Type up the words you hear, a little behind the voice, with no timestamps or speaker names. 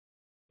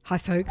Hi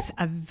folks,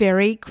 a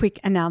very quick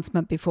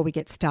announcement before we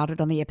get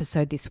started on the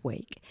episode this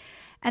week.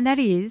 And that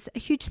is a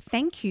huge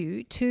thank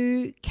you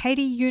to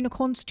Katie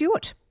Unicorn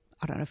Stewart.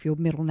 I don't know if your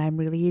middle name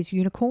really is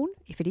Unicorn.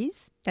 If it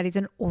is, that is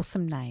an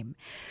awesome name.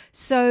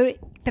 So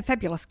the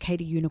fabulous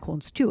Katie Unicorn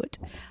Stewart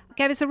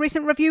gave us a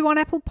recent review on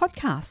Apple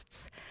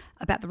Podcasts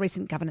about the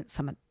recent Governance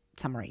Summit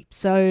summary.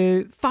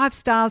 So 5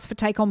 stars for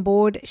Take On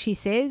Board, she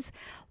says.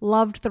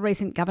 Loved the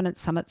recent Governance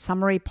Summit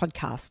summary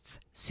podcasts.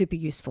 Super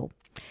useful.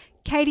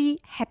 Katie,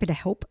 happy to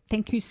help.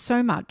 Thank you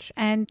so much.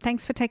 And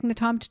thanks for taking the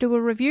time to do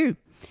a review.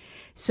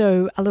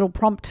 So a little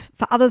prompt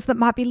for others that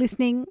might be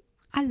listening.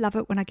 I love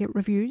it when I get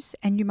reviews,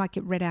 and you might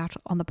get read out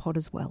on the pod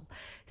as well.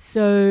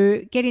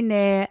 So get in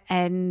there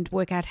and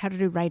work out how to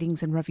do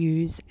ratings and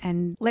reviews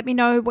and let me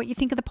know what you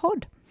think of the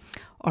pod.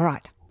 All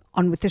right,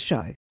 on with the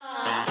show.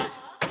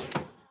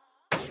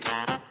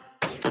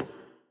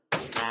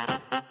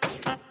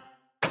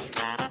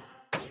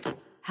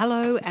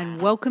 Hello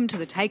and welcome to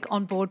the Take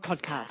On Board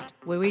podcast,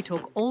 where we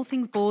talk all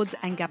things boards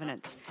and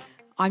governance.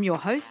 I'm your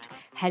host,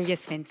 Helja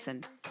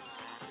Svensson.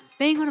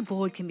 Being on a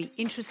board can be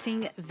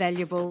interesting,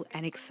 valuable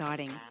and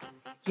exciting,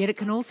 yet it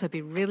can also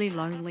be really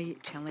lonely,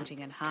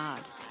 challenging and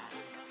hard.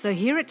 So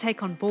here at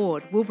Take On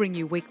Board, we'll bring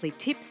you weekly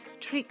tips,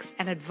 tricks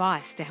and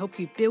advice to help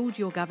you build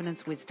your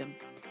governance wisdom.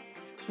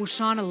 We'll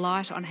shine a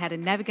light on how to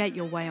navigate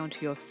your way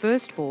onto your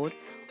first board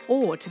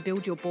or to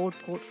build your board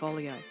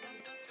portfolio.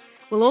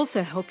 We'll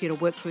also help you to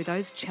work through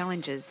those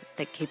challenges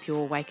that keep you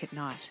awake at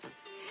night.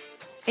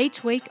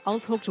 Each week, I'll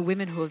talk to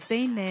women who have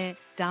been there,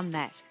 done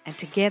that, and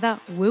together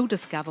we'll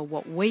discover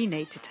what we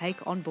need to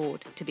take on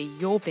board to be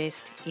your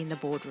best in the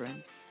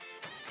boardroom.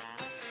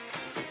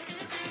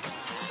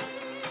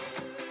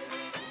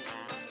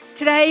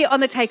 Today on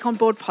the Take On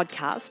Board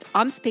podcast,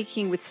 I'm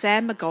speaking with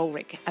Sam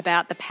McGoldrick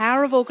about the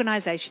power of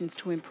organisations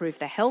to improve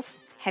the health,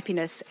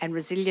 happiness and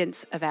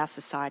resilience of our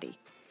society.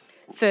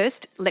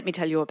 First, let me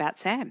tell you about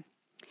Sam.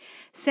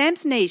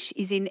 Sam's niche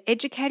is in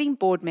educating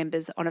board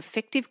members on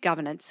effective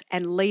governance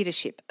and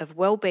leadership of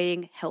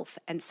wellbeing, health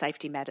and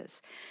safety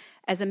matters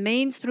as a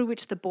means through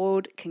which the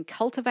board can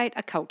cultivate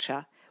a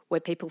culture where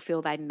people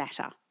feel they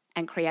matter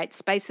and create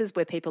spaces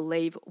where people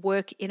leave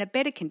work in a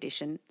better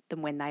condition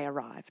than when they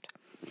arrived.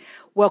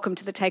 Welcome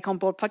to the Take On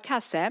Board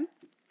podcast, Sam.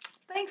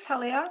 Thanks,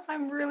 Helja.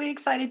 I'm really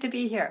excited to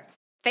be here.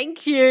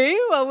 Thank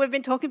you. Well, we've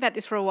been talking about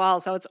this for a while,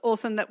 so it's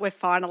awesome that we've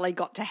finally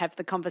got to have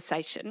the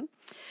conversation.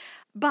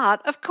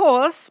 But, of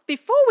course,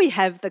 before we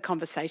have the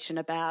conversation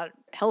about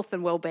health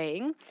and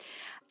well-being,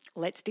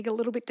 let's dig a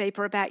little bit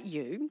deeper about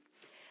you.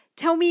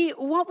 Tell me,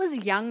 what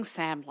was young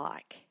Sam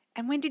like?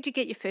 And when did you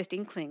get your first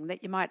inkling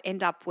that you might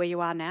end up where you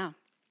are now?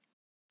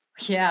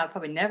 Yeah, I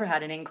probably never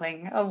had an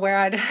inkling of where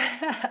I'd...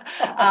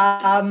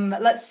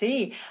 let's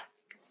see.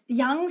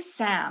 Young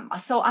Sam.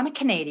 So I'm a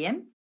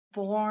Canadian,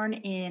 born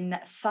in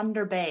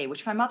Thunder Bay,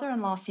 which my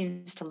mother-in-law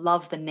seems to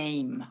love the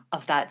name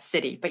of that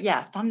city. But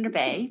yeah, Thunder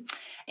Bay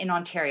in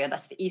Ontario,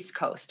 that's the East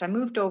Coast. I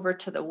moved over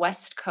to the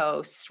West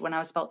Coast when I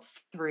was about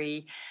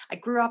 3. I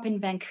grew up in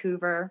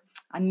Vancouver.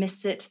 I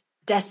miss it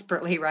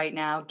desperately right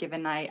now,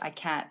 given I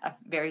can't,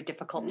 very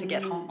difficult to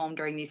get home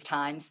during these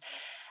times.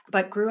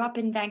 But grew up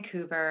in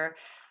Vancouver,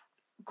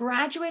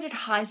 graduated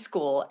high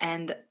school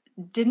and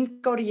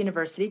didn't go to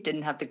university,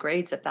 didn't have the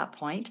grades at that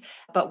point,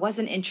 but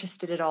wasn't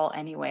interested at all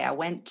anyway. I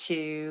went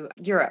to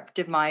Europe,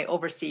 did my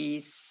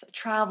overseas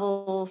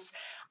travels.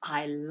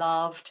 I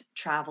loved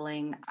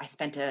traveling. I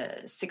spent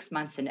 6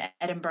 months in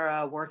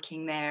Edinburgh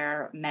working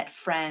there, met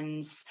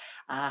friends,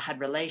 had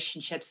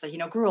relationships,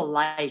 so, grew a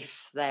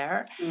life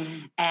there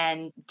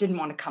and didn't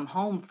want to come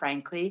home,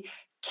 frankly.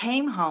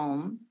 Came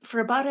home for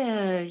about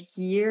a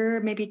year,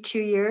 maybe 2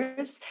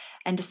 years,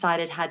 and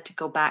decided had to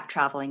go back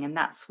traveling. And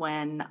that's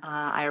when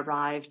I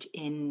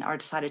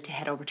decided to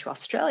head over to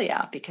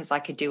Australia because I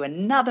could do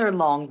another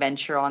long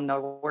venture on the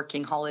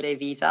working holiday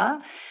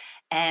visa,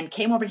 and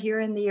came over here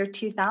in the year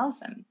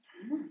 2000.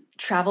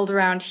 Traveled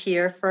around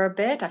here for a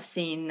bit. I've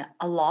seen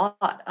a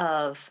lot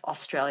of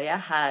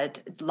Australia,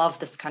 loved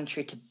this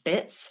country to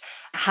bits.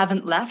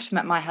 Haven't left,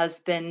 met my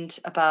husband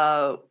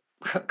about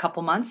a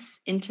couple months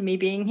into me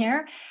being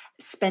here,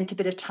 spent a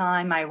bit of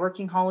time. My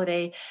working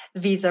holiday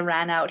visa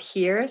ran out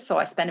here, so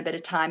I spent a bit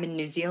of time in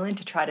New Zealand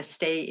to try to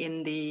stay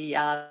in the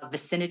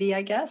vicinity,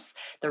 I guess,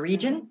 the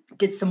region.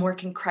 Did some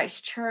work in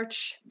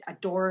Christchurch,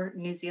 adore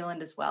New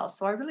Zealand as well.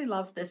 So I really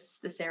love this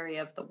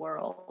area of the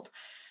world.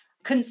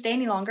 Couldn't stay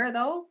any longer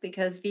though,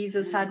 because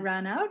visas had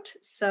ran out.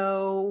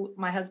 So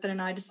my husband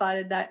and I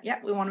decided that,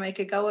 we want to make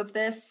a go of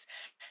this.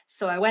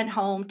 So I went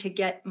home to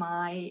get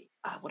my,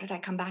 what did I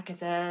come back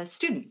as a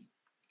student?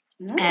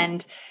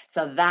 And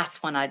so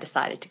that's when I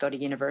decided to go to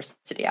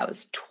university. I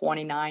was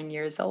 29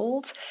 years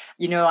old.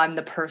 I'm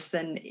the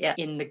person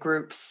in the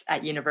groups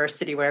at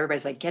university where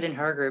everybody's like, get in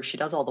her group. She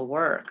does all the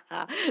work.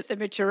 The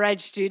mature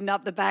age student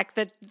up the back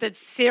that's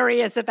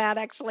serious about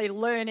actually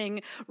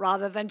learning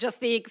rather than just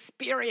the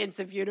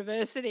experience of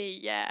university.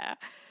 Yeah.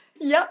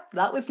 Yep,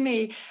 that was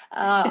me.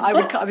 I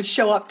would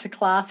show up to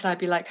class and I'd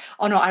be like,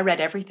 "Oh no, I read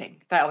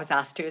everything that I was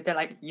asked to." They're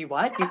like, "You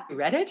what? You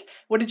read it?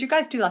 What did you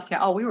guys do last night?"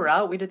 "Oh, we were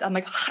out. We did." I'm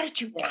like, "How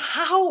did you? Yeah.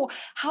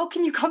 How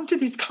can you come to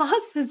these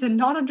classes and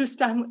not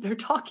understand what they're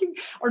talking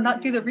or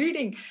not do the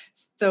reading?"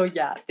 So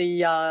yeah,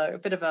 the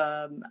bit of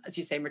a, as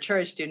you say,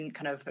 mature student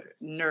kind of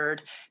nerd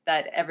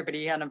that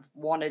everybody kind of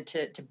wanted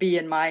to be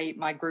in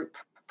my group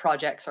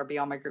projects or be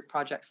on my group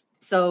projects.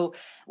 So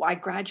I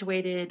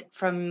graduated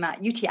from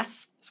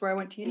UTS, is where I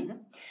went to uni,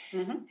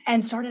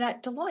 and started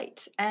at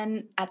Deloitte.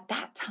 And at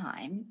that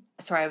time,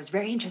 I was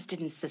very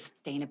interested in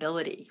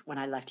sustainability when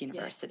I left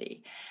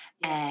university.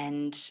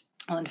 And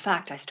well, in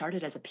fact, I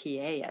started as a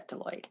PA at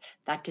Deloitte.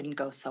 That didn't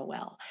go so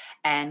well.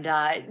 And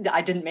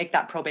I didn't make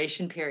that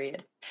probation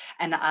period.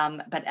 And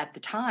but at the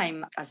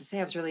time, as I say,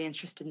 I was really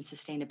interested in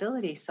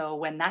sustainability. So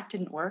when that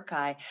didn't work,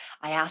 I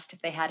asked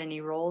if they had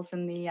any roles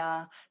in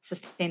the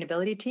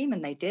sustainability team,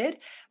 and they did.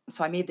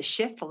 So I made the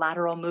shift, the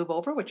lateral move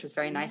over, which was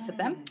very nice of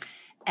them.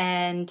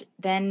 And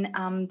then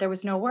there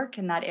was no work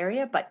in that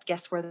area, but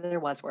guess where there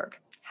was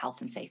work?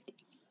 Health and safety.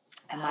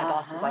 And my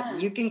boss was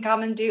like, "You can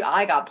come and do,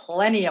 I got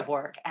plenty of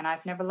work." And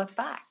I've never looked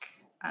back.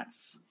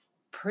 That's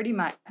pretty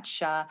much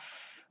how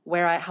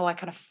I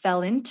kind of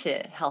fell into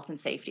health and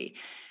safety.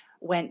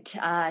 Went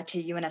to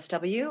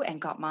UNSW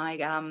and got my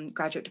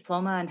graduate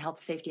diploma in health,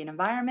 safety, and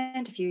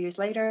environment a few years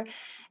later.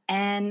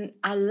 And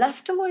I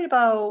left Deloitte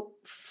about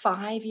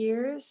 5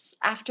 years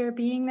after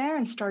being there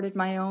and started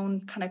my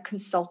own kind of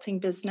consulting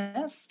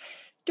business,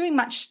 doing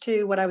much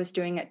to what I was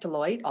doing at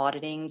Deloitte,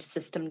 auditing,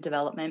 system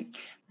development.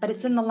 But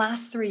it's in the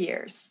last 3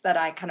 years that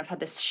I kind of had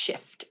this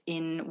shift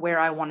in where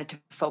I wanted to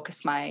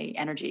focus my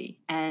energy.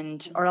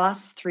 And or the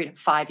last 3 to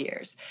 5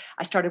 years,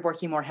 I started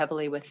working more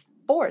heavily with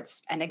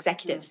boards and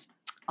executives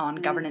on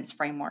governance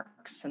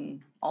frameworks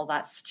and all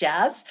that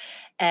jazz.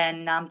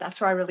 And that's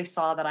where I really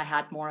saw that I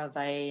had more of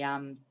a,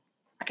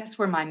 I guess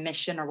where my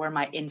mission or where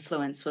my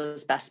influence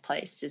was best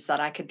placed is that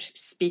I could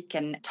speak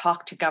and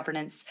talk to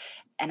governance,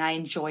 and I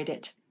enjoyed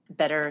it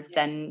better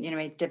than,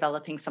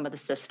 developing some of the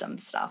system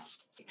stuff.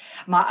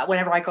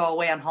 Whenever I go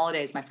away on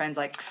holidays, my friend's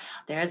like,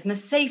 "There's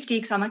Miss Safety."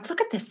 Because I'm like,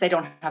 "Look at this. They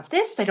don't have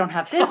this. They don't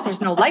have this.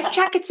 There's no life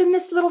jackets in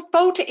this little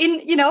boat in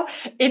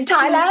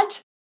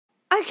Thailand."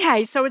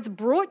 Okay, so it's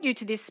brought you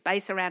to this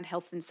space around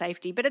health and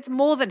safety, but it's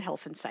more than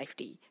health and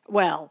safety.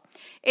 Well,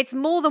 it's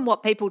more than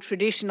what people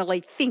traditionally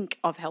think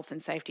of health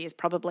and safety is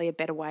probably a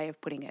better way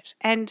of putting it.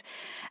 And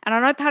I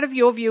know part of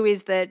your view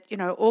is that,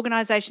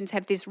 organisations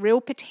have this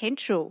real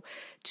potential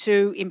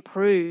to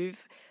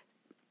improve,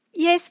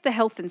 yes, the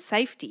health and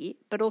safety,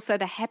 but also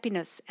the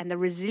happiness and the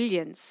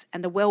resilience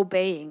and the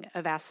well-being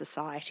of our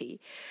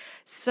society.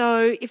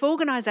 So if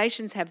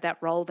organisations have that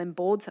role, then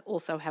boards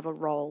also have a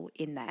role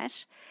in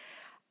that.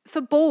 For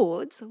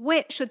boards,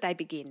 where should they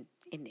begin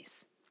in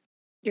this?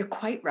 You're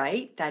quite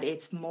right that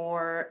it's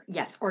more,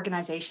 yes,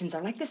 organizations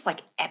are like this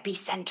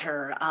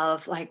epicenter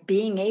of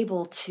being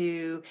able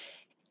to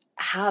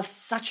have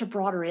such a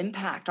broader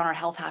impact on our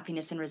health,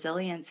 happiness, and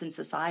resilience in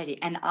society.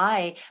 And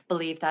I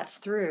believe that's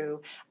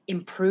through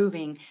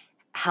improving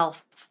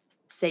health,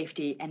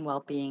 safety, and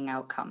well-being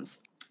outcomes.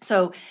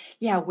 So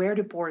yeah, where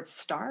do boards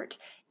start?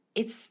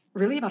 It's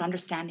really about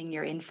understanding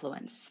your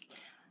influence.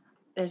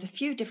 There's a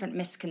few different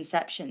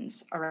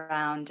misconceptions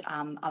around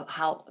of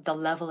how the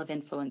level of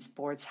influence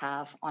boards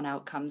have on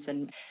outcomes.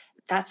 And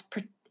that's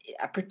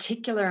a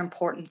particular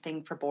important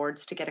thing for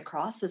boards to get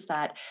across is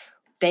that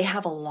they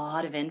have a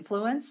lot of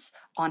influence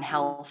on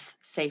health,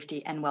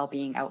 safety, and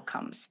well-being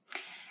outcomes.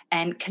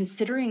 And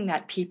considering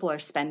that people are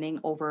spending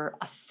over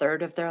a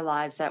third of their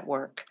lives at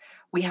work,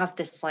 we have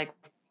this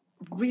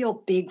real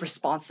big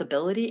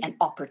responsibility and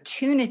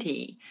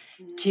opportunity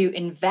to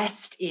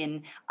invest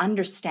in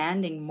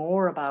understanding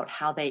more about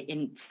how they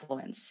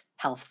influence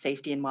health,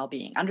 safety, and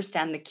well-being,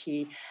 understand the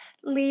key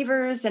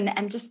levers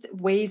and just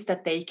ways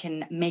that they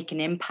can make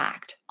an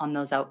impact on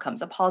those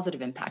outcomes, a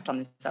positive impact on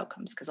these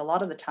outcomes. Because a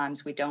lot of the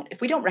times if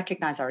we don't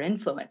recognize our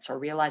influence or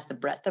realize the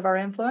breadth of our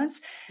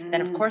influence,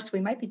 then of course we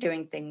might be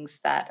doing things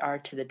that are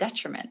to the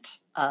detriment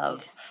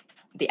of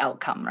the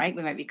outcome, right?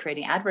 We might be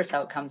creating adverse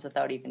outcomes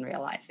without even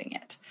realizing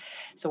it.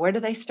 So where do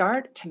they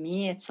start? To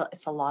me, it's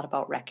a lot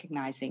about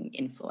recognizing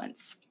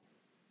influence.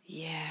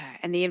 Yeah,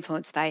 and the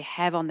influence they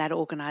have on that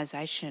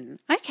organisation.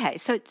 Okay,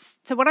 so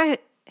what I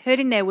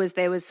heard in there was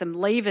some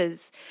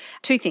levers,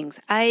 two things.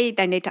 A,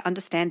 they need to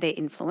understand their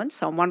influence.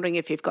 So I'm wondering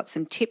if you've got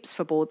some tips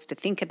for boards to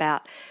think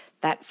about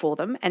that for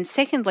them. And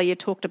secondly, you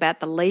talked about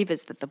the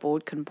levers that the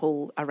board can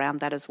pull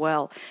around that as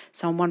well.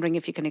 So I'm wondering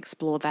if you can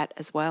explore that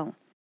as well.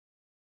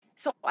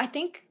 So I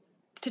think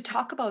to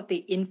talk about the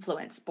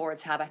influence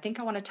boards have, I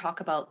want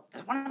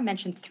to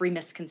mention 3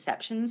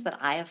 misconceptions that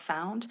I have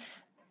found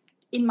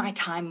in my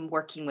time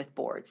working with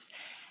boards.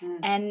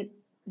 And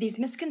these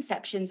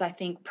misconceptions, I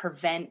think,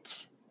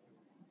 prevent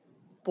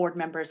board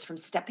members from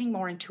stepping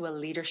more into a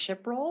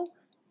leadership role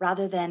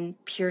rather than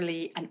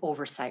purely an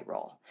oversight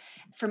role.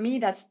 For me,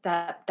 that's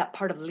that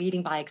part of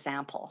leading by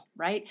example,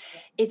 right?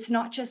 It's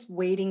not just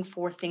waiting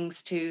for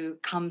things to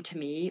come to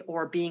me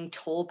or being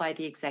told by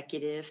the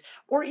executive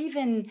or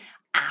even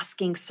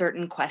asking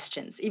certain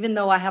questions. Even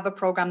though I have a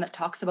program that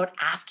talks about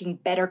asking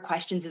better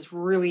questions is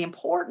really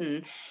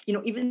important,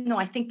 even though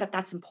I think that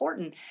that's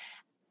important,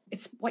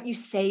 it's what you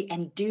say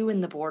and do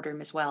in the boardroom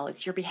as well.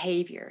 It's your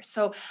behavior.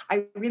 So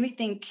I really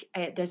think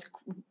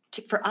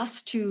for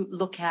us to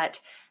look at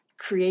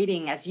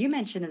creating, as you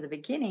mentioned in the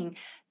beginning,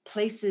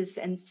 places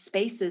and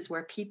spaces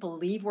where people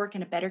leave work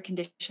in a better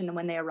condition than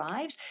when they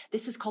arrived.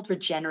 This is called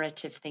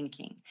regenerative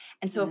thinking.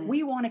 And so if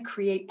we want to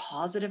create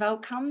positive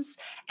outcomes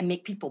and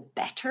make people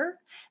better,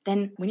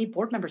 then we need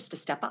board members to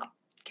step up.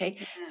 Okay.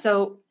 Yeah.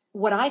 So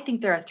what I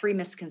think there are three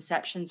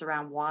misconceptions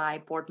around why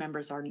board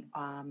members are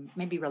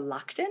maybe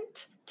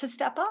reluctant to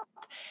step up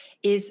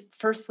is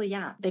firstly,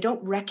 they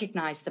don't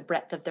recognize the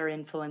breadth of their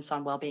influence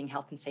on well-being,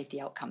 health, and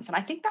safety outcomes. And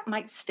I think that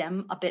might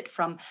stem a bit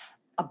from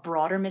a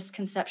broader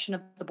misconception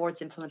of the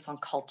board's influence on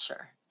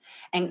culture.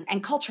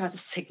 And culture has a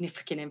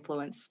significant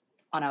influence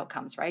on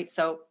outcomes, right?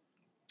 So,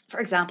 for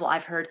example,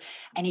 I've heard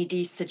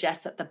NED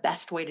suggest that the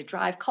best way to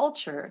drive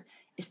culture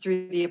is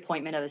through the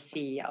appointment of a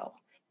CEO.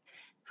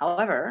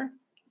 However,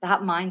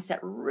 that mindset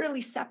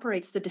really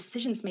separates the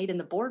decisions made in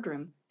the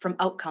boardroom from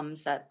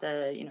outcomes at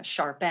the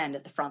sharp end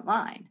at the front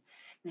line.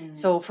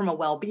 So from a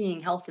well-being,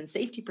 health, and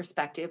safety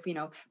perspective,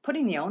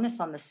 putting the onus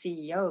on the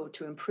CEO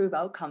to improve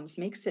outcomes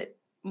makes it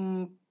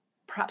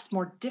perhaps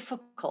more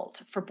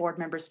difficult for board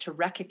members to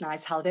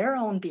recognize how their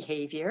own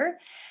behavior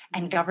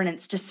and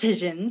governance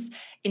decisions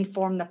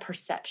inform the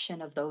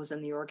perception of those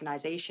in the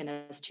organization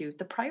as to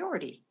the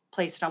priority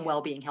placed on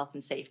well-being, health,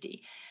 and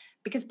safety.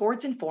 Because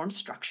boards inform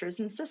structures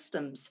and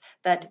systems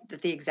that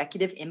the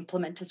executive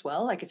implement as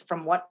well. Like, it's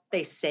from what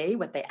they say,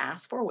 what they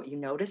ask for, what you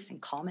notice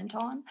and comment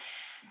on.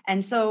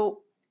 And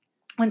so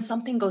when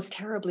something goes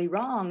terribly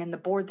wrong and the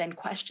board then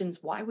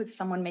questions, why would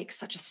someone make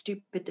such a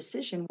stupid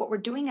decision? What we're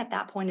doing at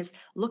that point is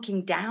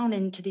looking down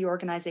into the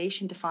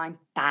organization to find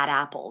bad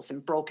apples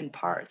and broken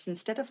parts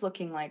instead of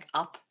looking like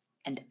up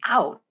and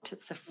out.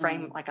 It's a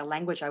frame, like a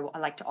language I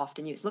like to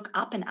often use. Look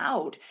up and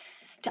out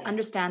to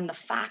understand the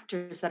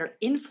factors that are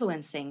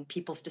influencing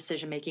people's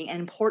decision-making, and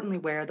importantly,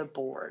 where the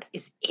board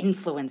is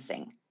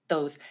influencing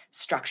those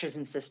structures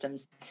and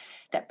systems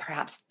that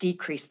perhaps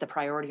decrease the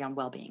priority on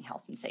well-being,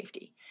 health, and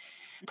safety.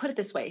 Put it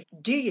this way,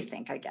 do you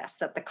think, I guess,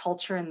 that the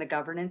culture and the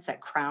governance at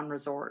Crown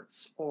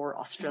Resorts or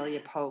Australia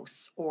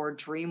Post or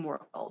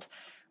Dreamworld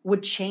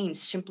would change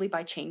simply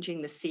by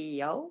changing the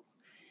CEO?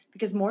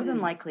 Because more than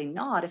likely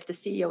not, if the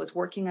CEO is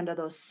working under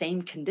those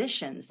same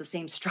conditions, the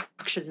same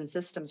structures and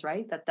systems,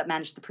 right, that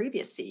managed the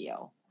previous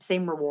CEO,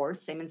 same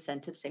rewards, same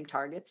incentives, same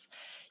targets,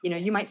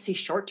 you might see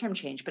short-term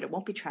change, but it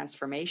won't be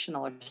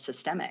transformational or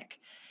systemic,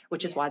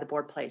 which is why the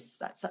board plays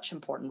such an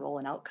important role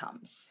in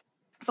outcomes.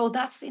 So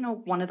that's,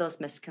 one of those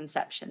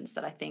misconceptions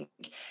that I think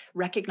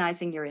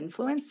recognizing your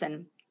influence,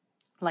 and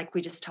like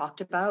we just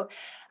talked about,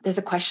 there's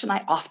a question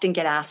I often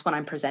get asked when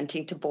I'm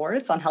presenting to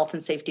boards on health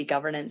and safety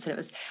governance. And it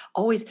was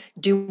always,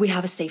 do we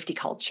have a safety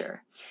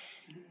culture?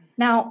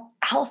 Now,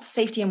 health,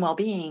 safety, and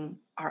well-being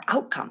are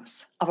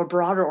outcomes of a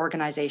broader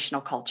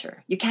organizational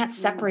culture. You can't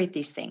separate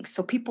these things.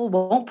 So people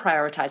won't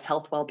prioritize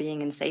health,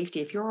 well-being, and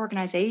safety if your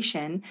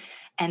organization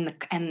and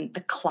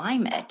the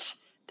climate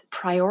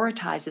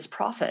prioritizes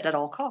profit at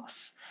all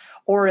costs,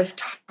 or if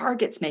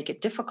targets make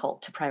it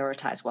difficult to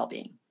prioritize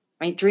well-being.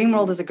 Right?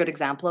 Dreamworld is a good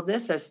example of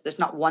this. There's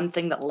not one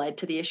thing that led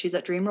to the issues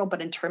at Dreamworld,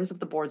 but in terms of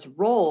the board's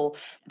role,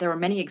 there are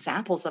many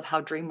examples of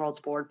how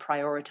Dreamworld's board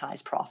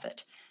prioritized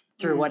profit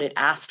through what it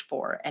asked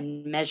for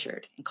and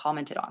measured and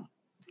commented on.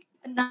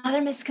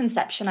 Another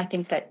misconception I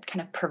think that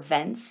kind of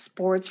prevents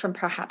boards from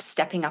perhaps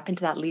stepping up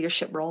into that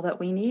leadership role that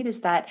we need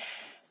is that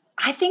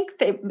I think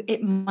that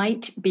it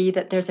might be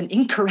that there's an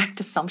incorrect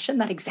assumption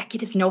that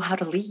executives know how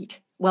to lead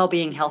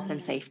well-being, health,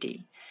 and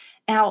safety.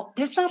 Now,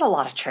 there's not a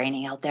lot of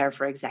training out there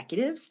for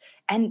executives,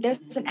 and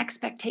there's an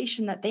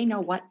expectation that they know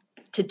what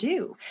to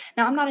do.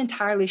 Now, I'm not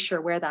entirely sure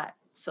where that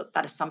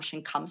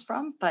assumption comes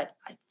from, but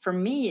for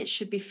me, it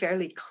should be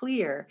fairly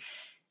clear.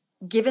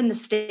 Given the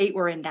state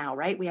we're in now,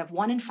 right? We have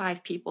 1 in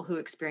 5 people who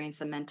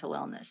experience a mental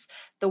illness.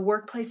 The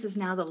workplace is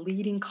now the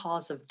leading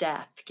cause of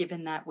death,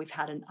 given that we've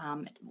had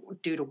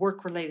due to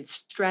work-related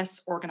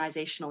stress,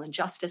 organizational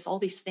injustice, all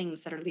these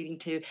things that are leading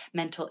to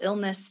mental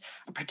illness,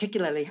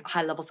 particularly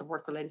high levels of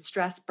work-related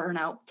stress,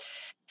 burnout.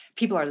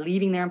 People are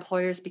leaving their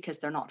employers because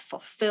they're not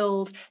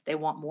fulfilled. They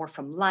want more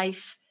from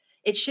life.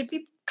 It should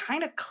be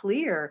kind of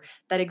clear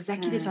that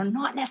executives are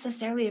not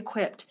necessarily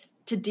equipped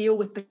to deal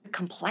with the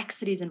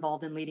complexities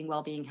involved in leading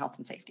well-being, health,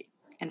 and safety.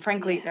 And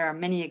frankly, there are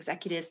many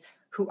executives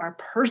who are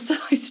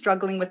personally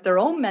struggling with their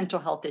own mental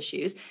health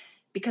issues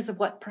because of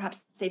what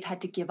perhaps they've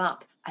had to give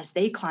up as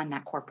they climb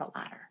that corporate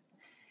ladder.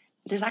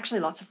 There's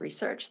actually lots of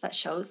research that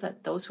shows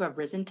that those who have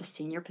risen to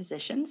senior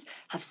positions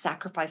have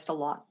sacrificed a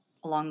lot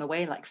along the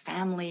way, like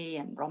family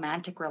and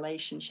romantic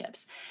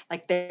relationships.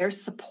 Like, their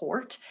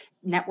support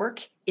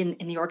network in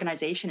the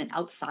organization and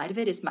outside of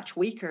it is much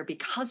weaker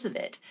because of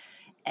it.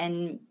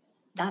 And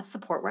that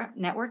support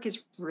network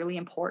is really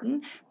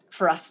important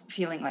for us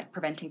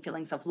preventing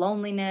feelings of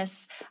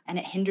loneliness, and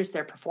it hinders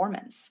their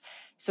performance.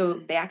 So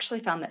they actually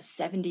found that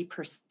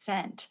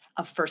 70%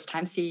 of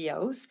first-time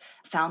CEOs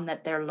found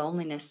that their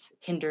loneliness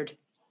hindered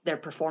their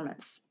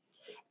performance.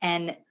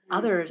 And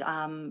other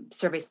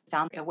surveys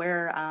found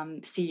where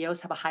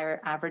CEOs have a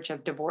higher average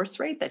of divorce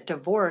rate, that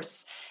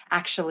divorce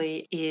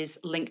actually is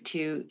linked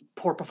to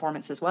poor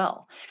performance as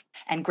well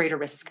and greater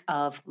risk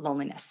of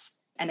loneliness.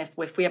 And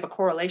if we have a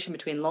correlation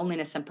between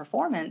loneliness and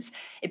performance,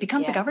 it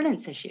becomes a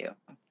governance issue.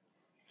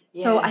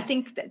 So I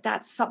think that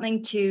that's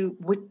something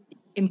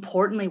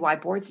importantly, why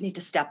boards need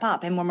to step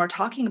up. And when we're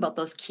talking about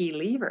those key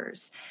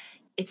levers,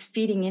 it's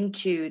feeding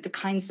into the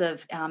kinds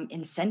of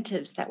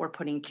incentives that we're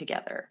putting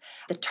together,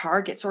 the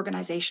targets,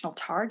 organizational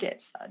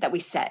targets that we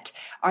set.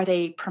 Are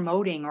they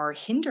promoting or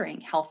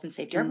hindering health and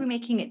safety? Are we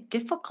making it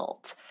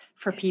difficult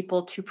for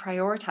people to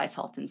prioritize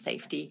health and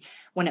safety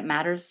when it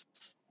matters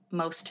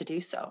most to do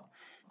so?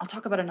 I'll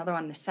talk about another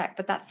one in a sec,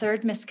 but that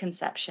third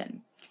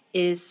misconception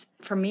is,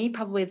 for me,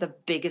 probably the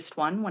biggest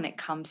one when it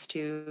comes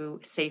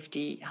to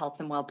safety, health,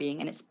 and well-being.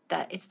 And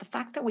it's the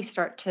fact that we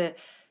start to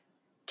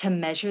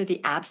measure the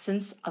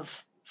absence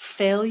of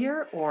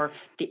failure or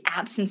the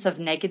absence of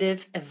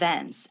negative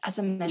events as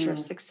a measure of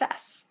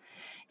success.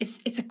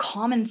 It's a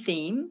common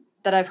theme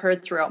that I've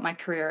heard throughout my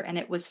career, and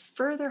it was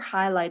further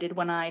highlighted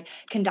when I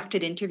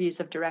conducted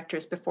interviews of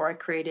directors before I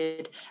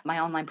created my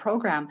online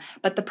program.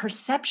 But the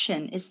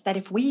perception is that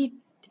if we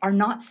are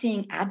not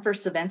seeing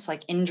adverse events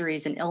like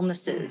injuries and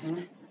illnesses,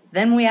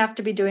 then we have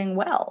to be doing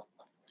well.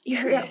 You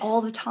hear it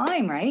all the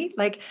time, right?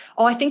 Like,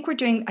 oh, I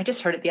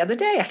just heard it the other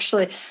day,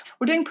 actually.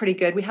 We're doing pretty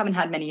good. We haven't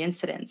had many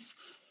incidents.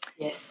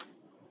 Yes.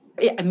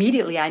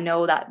 Immediately, I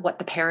know that what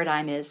the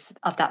paradigm is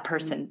of that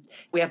person.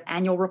 We have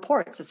annual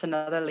reports. It's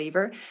another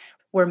lever.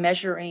 We're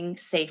measuring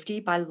safety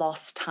by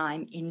lost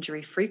time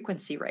injury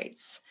frequency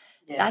rates.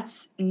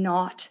 That's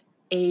not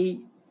a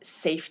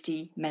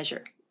safety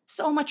measure.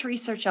 So much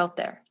research out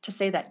there to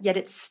say that, yet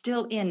it's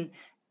still in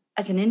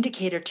as an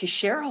indicator to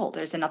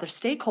shareholders and other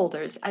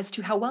stakeholders as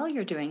to how well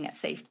you're doing at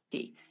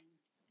safety.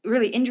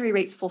 Really, injury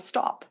rates full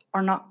stop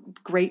are not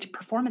great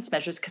performance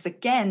measures because,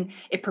 again,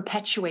 it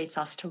perpetuates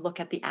us to look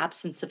at the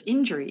absence of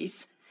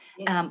injuries.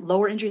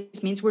 Lower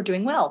injuries means we're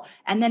doing well.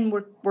 And then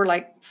we're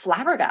like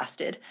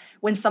flabbergasted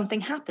when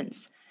something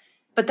happens.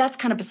 But that's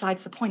kind of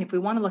besides the point. If we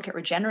want to look at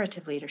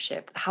regenerative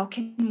leadership, how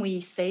can we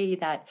say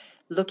that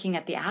looking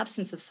at the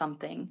absence of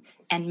something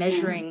and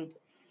measuring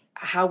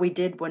how we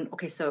did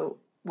so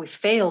we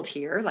failed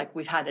here, like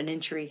we've had an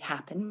injury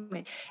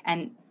happen,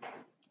 and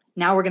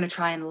now we're going to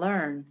try and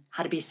learn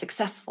how to be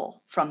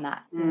successful from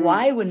that.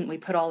 Why wouldn't we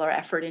put all our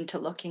effort into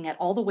looking at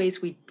all the ways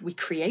we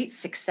create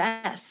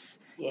success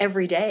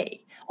every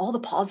day, all the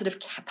positive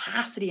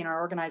capacity in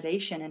our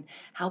organization, and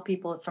how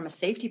people from a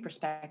safety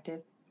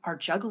perspective are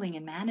juggling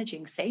and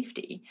managing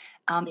safety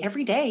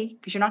every day,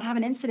 because you're not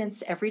having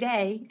incidents every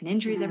day and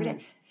injuries every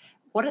day.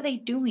 What are they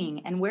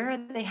doing, and where are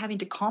they having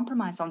to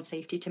compromise on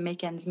safety to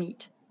make ends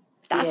meet?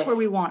 That's where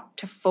we want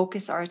to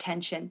focus our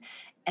attention.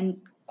 And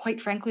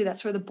quite frankly,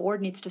 that's where the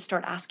board needs to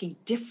start asking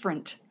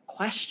different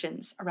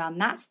questions around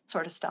that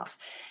sort of stuff,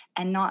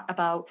 and not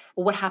about,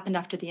 well, what happened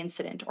after the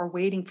incident, or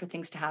waiting for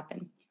things to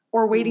happen,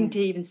 or waiting to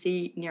even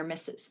see near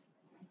misses.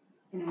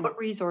 Put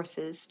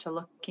resources to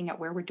looking at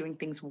where we're doing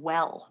things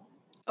well.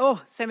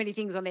 Oh, so many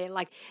things on there.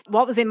 Like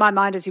what was in my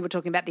mind as you were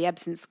talking about the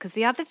absence, because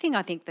the other thing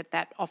I think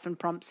that often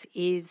prompts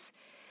is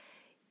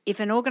if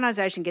an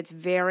organisation gets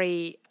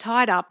very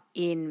tied up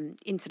in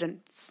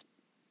incidents,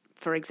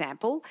 for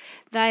example,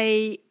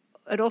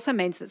 it also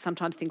means that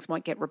sometimes things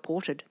won't get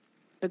reported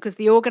because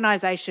the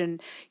organisation,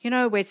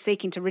 we're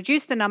seeking to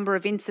reduce the number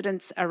of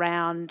incidents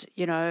around,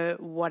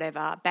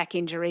 whatever, back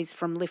injuries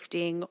from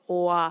lifting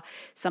or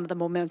some of the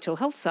more mental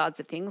health sides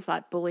of things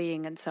like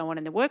bullying and so on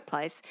in the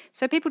workplace.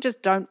 So people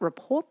just don't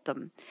report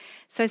them.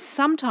 So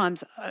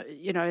sometimes,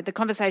 the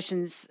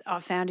conversations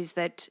I've found is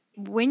that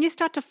when you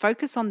start to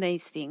focus on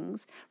these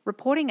things,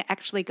 reporting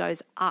actually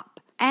goes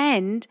up.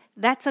 And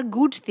that's a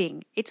good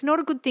thing. It's not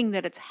a good thing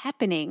that it's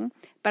happening,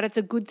 but it's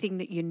a good thing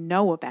that you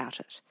know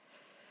about it.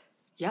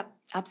 Yep,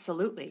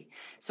 absolutely.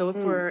 So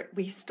if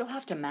we still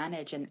have to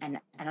manage and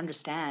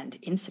understand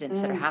incidents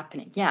that are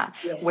happening.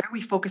 Where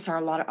we focus a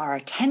lot of our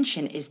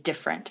attention is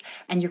different.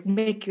 And you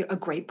make a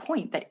great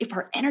point that if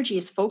our energy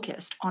is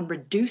focused on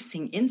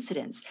reducing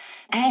incidents,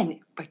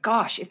 but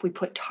gosh, if we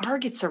put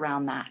targets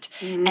around that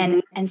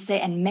and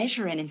say and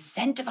measure and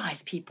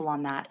incentivize people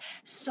on that,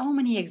 so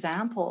many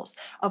examples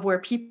of where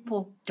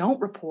people don't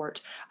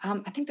report.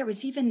 I think there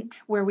was even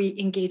where we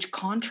engage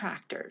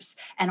contractors,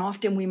 and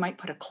often we might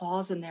put a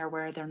clause in there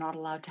where they're not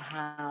allowed to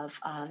have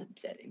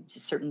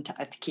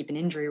to keep an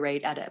injury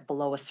rate at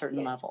below a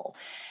certain level.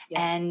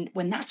 And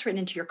when that's written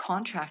into your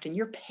contract and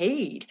you're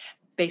paid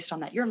based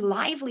on that, your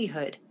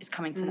livelihood is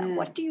coming from that.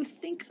 What do you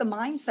think the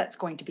mindset's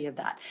going to be of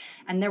that?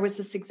 And there was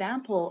this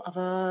example of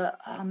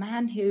a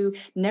man who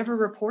never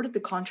reported the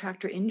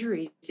contractor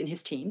injuries in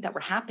his team that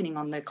were happening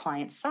on the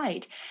client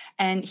site.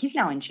 And he's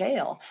now in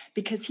jail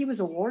because he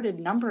was awarded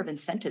a number of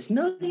incentives,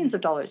 millions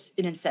of dollars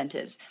in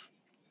incentives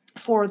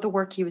for the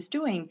work he was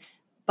doing,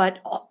 but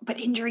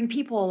injuring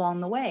people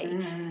along the way.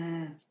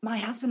 Mm. My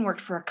husband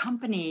worked for a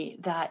company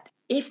that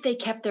if they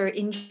kept their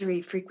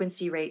injury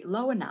frequency rate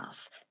low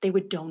enough, they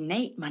would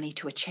donate money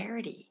to a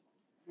charity.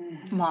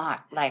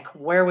 Like,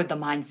 where would the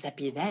mindset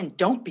be then?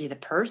 Don't be the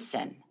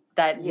person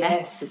that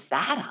messes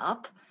that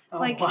up. Oh,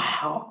 like,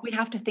 wow. we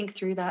have to think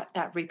through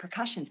that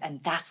repercussions,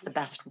 and that's the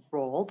best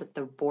role that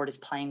the board is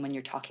playing when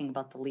you're talking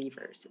about the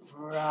levers. It's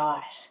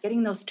Right.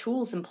 getting those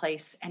tools in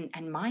place and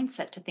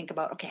mindset to think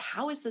about, okay,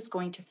 how is this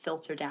going to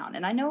filter down?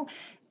 And I know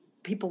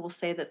people will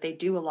say that they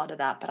do a lot of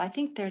that, but I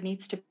think there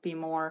needs to be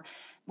more.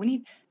 We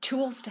need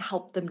tools to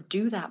help them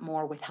do that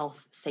more with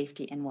health,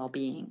 safety, and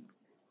well-being.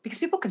 Because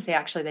people can say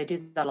actually they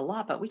do that a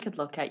lot, but we could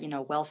look at,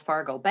 Wells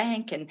Fargo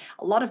Bank and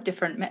a lot of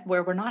different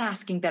where we're not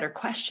asking better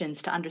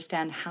questions to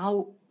understand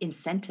how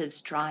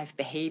incentives drive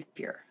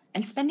behavior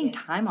and spending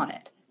time on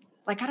it.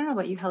 Like, I don't know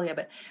about you, Helia,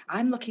 but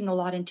I'm looking a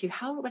lot into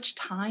how much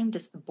time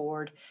does the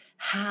board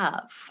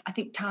have? I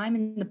think time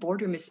in the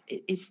boardroom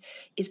is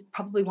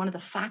probably one of the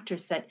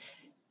factors that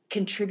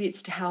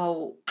contributes to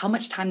how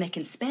much time they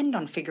can spend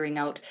on figuring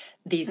out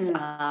these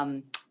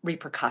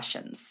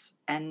repercussions.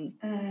 And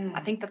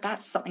I think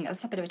that's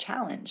a bit of a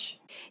challenge.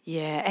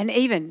 Yeah, and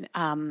even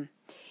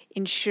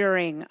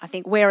ensuring, I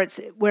think, where it's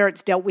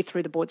dealt with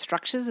through the board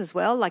structures as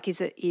well. Like,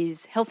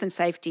 is health and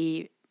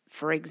safety,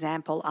 for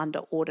example, under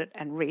audit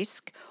and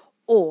risk,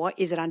 or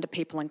is it under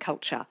people and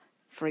culture,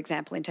 for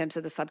example, in terms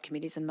of the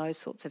subcommittees and those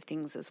sorts of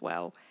things as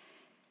well?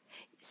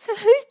 So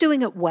who's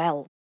doing it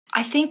well?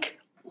 I think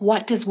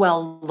what does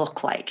well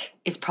look like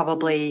is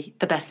probably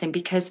the best thing,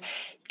 because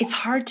it's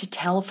hard to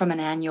tell from an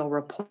annual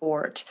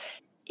report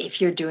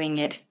if you're doing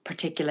it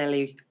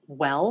particularly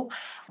well.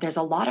 There's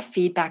a lot of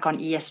feedback on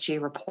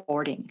ESG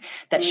reporting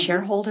that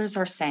shareholders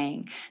are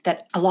saying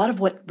that a lot of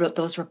what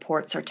those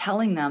reports are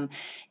telling them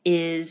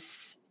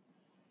is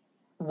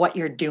what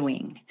you're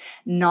doing,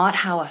 not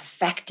how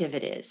effective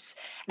it is.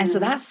 And so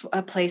that's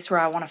a place where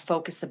I want to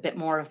focus a bit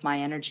more of my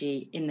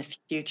energy in the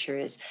future,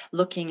 is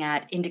looking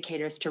at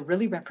indicators to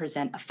really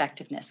represent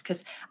effectiveness.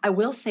 Because I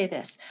will say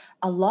this,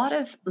 a lot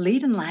of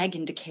lead and lag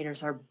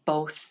indicators are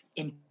both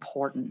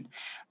important,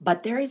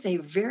 but there is a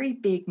very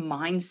big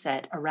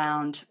mindset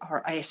around,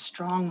 or a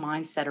strong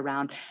mindset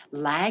around,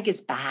 lag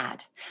is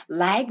bad.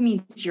 Lag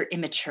means you're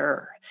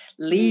immature.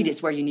 Lead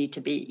is where you need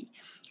to be.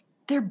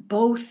 They're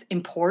both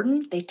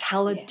important. They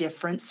tell a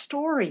different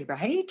story,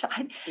 right?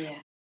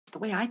 The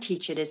way I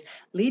teach it is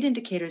lead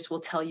indicators will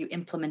tell you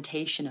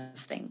implementation of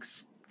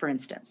things, for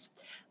instance.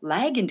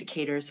 Lag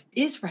indicators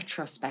is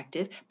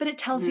retrospective, but it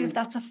tells you if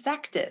that's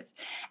effective.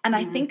 And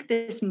I think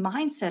this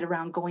mindset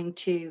around going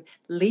to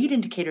lead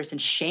indicators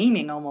and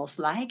shaming almost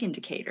lag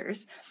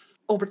indicators,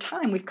 over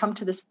time, we've come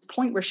to this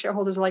point where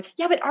shareholders are like,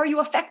 yeah, but are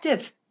you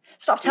effective?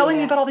 Stop telling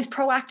me about all these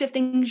proactive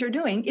things you're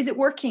doing. Is it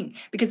working?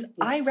 Because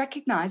I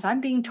recognize I'm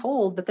being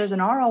told that there's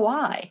an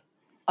ROI,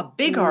 a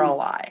big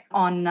ROI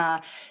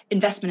on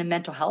investment in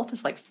mental health.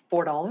 Is like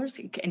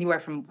 $4, anywhere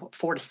from $4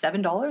 to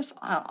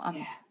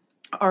 $7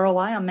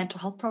 ROI on mental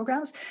health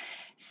programs.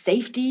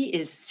 Safety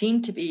is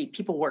seen to be,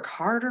 people work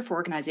harder for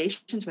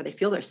organizations where they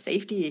feel their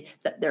safety,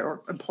 that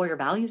their employer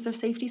values their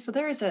safety. So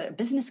there is a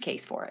business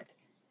case for it.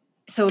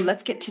 So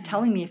let's get to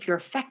telling me if you're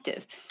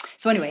effective.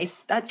 So anyway,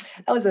 that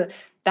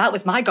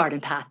was my garden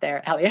path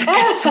there, Helia.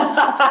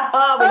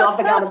 We love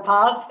the garden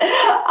path.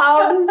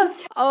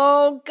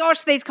 Oh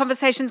gosh, these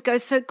conversations go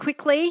so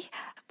quickly.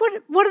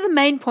 What are the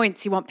main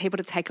points you want people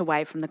to take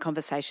away from the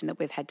conversation that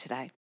we've had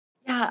today?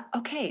 Yeah,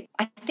 okay.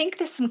 I think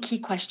there's some key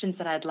questions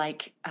that I'd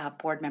like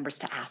board members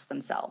to ask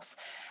themselves.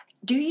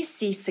 Do you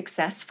see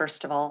success,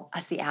 first of all,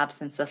 as the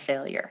absence of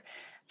failure?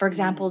 For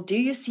example, do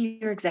you see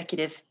your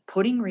executive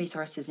putting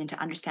resources into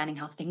understanding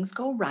how things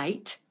go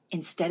right,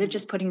 instead of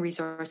just putting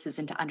resources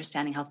into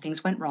understanding how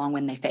things went wrong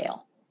when they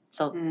fail?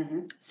 So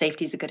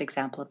safety is a good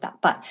example of that.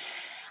 But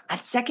a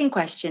second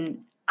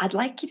question, I'd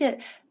like you to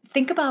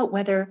think about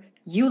whether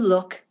you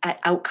look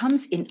at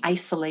outcomes in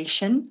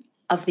isolation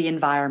of the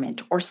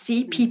environment, or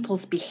see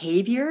people's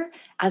behavior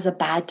as a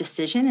bad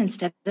decision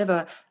instead of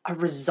a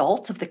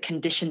result of the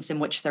conditions in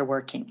which they're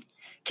working.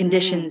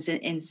 Conditions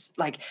in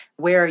like,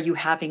 where are you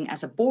having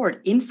as a board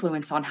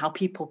influence on how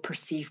people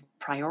perceive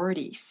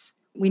priorities?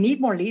 We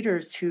need more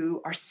leaders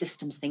who are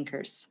systems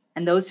thinkers,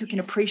 and those who can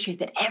appreciate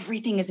that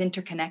everything is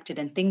interconnected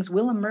and things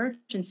will emerge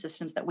in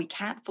systems that we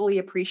can't fully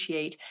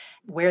appreciate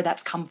where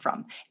that's come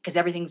from, because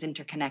everything's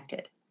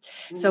interconnected.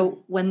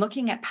 So when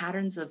looking at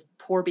patterns of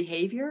poor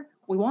behavior,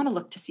 we want to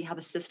look to see how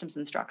the systems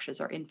and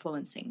structures are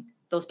influencing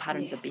those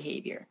patterns of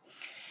behavior.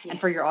 And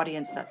for your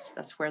audience,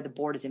 that's where the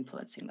board is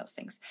influencing those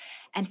things.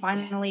 And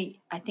finally,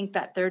 I think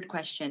that third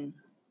question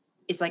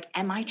is like,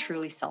 am I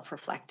truly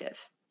self-reflective?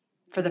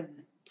 For the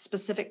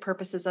specific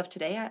purposes of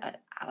today, I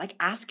like,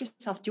 ask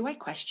yourself, do I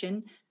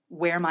question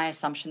where my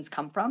assumptions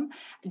come from?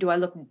 Do I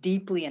look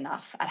deeply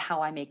enough at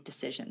how I make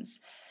decisions?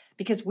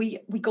 Because we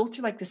go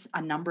through like this,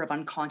 a number of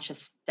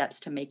unconscious steps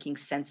to making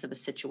sense of a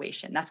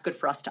situation. That's good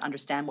for us to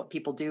understand what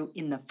people do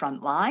in the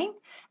front line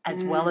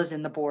as well as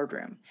in the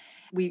boardroom.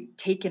 We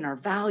take in our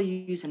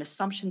values and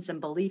assumptions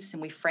and beliefs,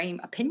 and we frame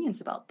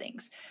opinions about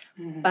things.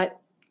 But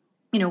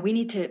we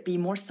need to be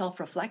more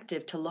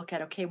self-reflective to look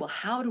at, okay, well,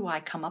 how do I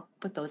come up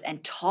with those,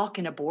 and talk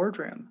in a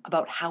boardroom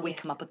about how we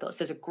come up with those.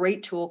 There's a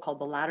great tool called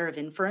the Ladder of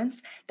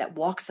Inference that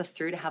walks us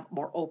through to have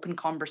more open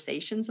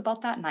conversations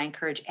about that. And I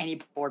encourage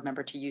any board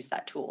member to use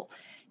that tool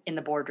in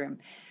the boardroom.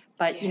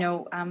 But,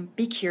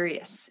 be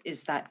curious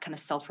is that kind of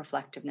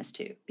self-reflectiveness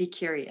too. Be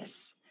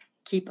curious.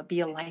 Be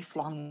a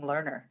lifelong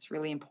learner. It's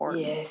really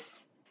important.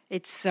 Yes.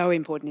 It's so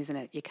important, isn't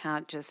it? You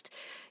can't just,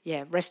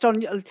 rest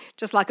on,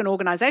 just like an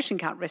organisation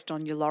can't rest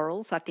on your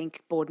laurels. I think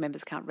board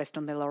members can't rest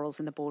on their laurels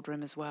in the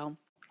boardroom as well.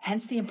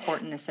 Hence the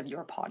importance of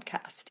your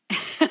podcast.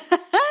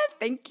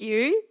 Thank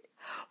you.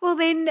 Well,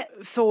 then,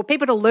 for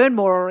people to learn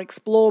more or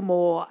explore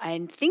more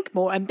and think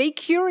more and be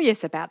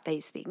curious about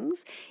these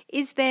things,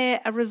 is there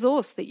a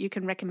resource that you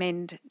can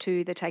recommend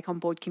to the Take On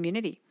Board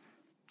community?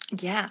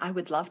 Yeah, I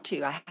would love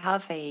to. I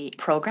have a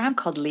program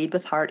called Lead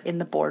with Heart in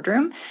the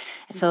Boardroom.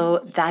 So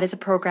that is a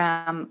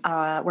program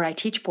where I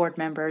teach board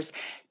members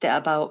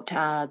about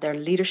their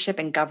leadership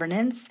and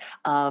governance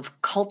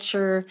of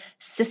culture,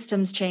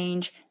 systems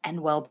change, and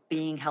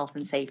well-being, health,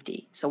 and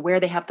safety. So where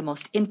they have the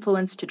most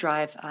influence to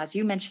drive, as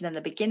you mentioned in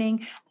the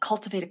beginning,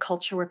 cultivate a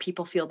culture where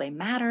people feel they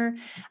matter,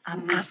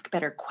 ask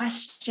better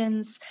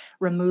questions,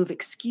 remove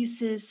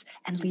excuses,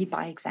 and lead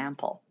by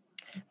example.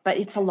 But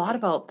it's a lot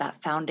about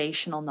that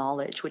foundational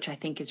knowledge, which I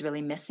think is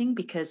really missing,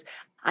 because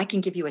I can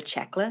give you a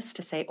checklist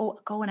to say, oh,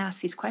 go and ask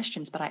these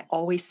questions. But I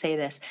always say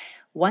this: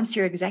 once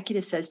your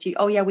executive says to you,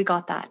 oh, yeah, we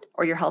got that,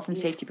 or your health and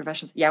safety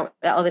professionals, no,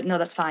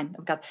 that's fine.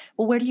 I've got.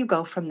 Well, where do you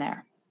go from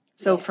there?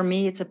 So for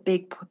me, it's a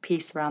big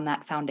piece around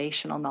that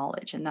foundational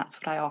knowledge. And that's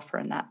what I offer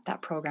in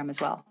that program as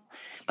well.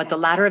 But the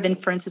Ladder of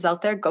Inference is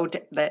out there.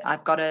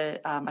 I've got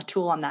a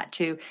tool on that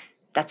too.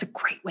 That's a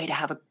great way to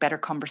have a better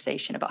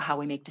conversation about how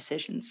we make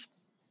decisions.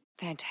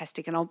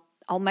 Fantastic. And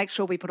I'll make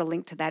sure we put a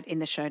link to that in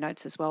the show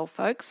notes as well,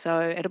 folks. So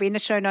it'll be in the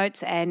show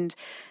notes. And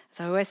as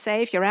I always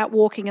say, if you're out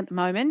walking at the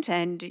moment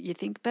and you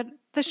think, but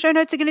the show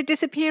notes are going to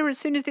disappear as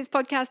soon as this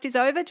podcast is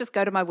over, just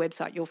go to my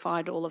website. You'll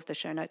find all of the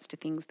show notes to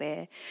things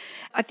there.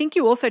 I think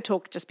you also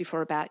talked just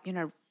before about,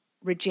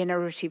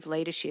 regenerative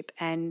leadership,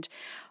 and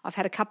I've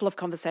had a couple of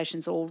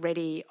conversations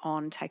already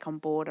on Take On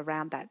Board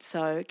around that.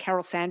 So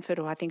Carol Sanford,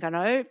 who I think I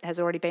know, has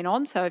already been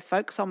on. So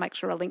folks, I'll make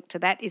sure a link to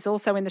that is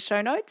also in the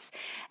show notes,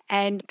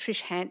 and Trish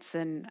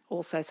Hanson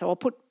also. So I'll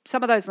put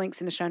some of those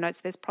links in the show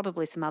notes. There's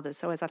probably some others.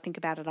 So as I think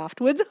about it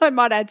afterwards, I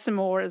might add some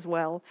more as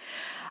well.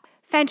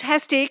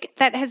 Fantastic.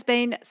 That has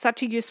been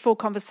such a useful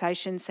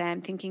conversation, Sam,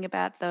 thinking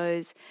about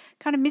those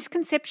kind of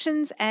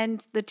misconceptions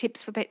and the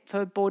tips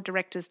for board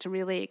directors to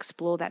really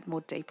explore that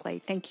more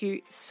deeply. Thank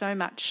you so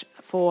much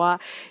for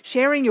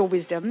sharing your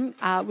wisdom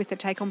with the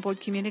Take On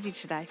Board community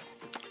today.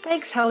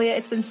 Thanks, Helia.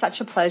 It's been such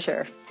a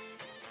pleasure.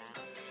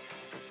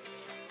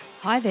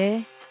 Hi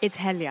there, it's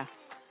Helia.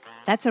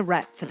 That's a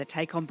wrap for the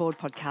Take On Board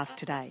podcast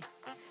today.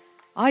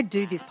 I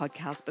do this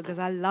podcast because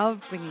I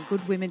love bringing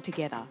good women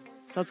together.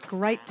 So it's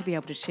great to be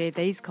able to share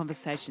these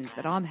conversations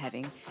that I'm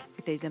having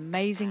with these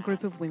amazing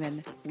group of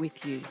women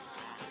with you.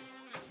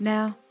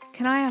 Now,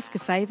 can I ask a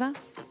favour?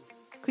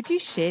 Could you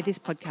share this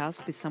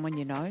podcast with someone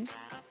you know?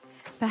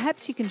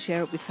 Perhaps you can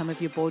share it with some of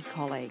your board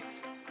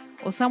colleagues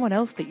or someone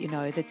else that you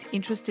know that's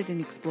interested in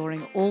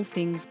exploring all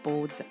things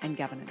boards and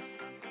governance.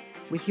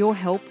 With your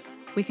help,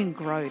 we can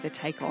grow the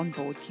Take On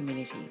Board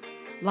community.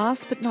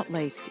 Last but not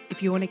least,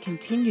 if you want to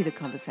continue the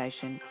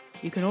conversation,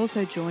 you can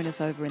also join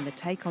us over in the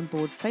Take On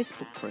Board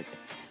Facebook group,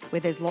 where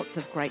there's lots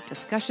of great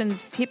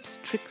discussions, tips,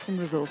 tricks and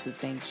resources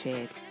being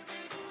shared.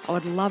 I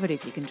would love it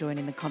if you can join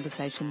in the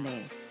conversation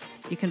there.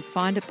 You can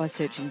find it by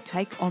searching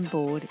Take On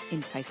Board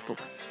in Facebook.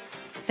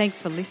 Thanks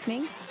for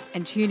listening,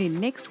 and tune in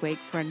next week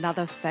for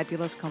another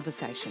fabulous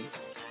conversation.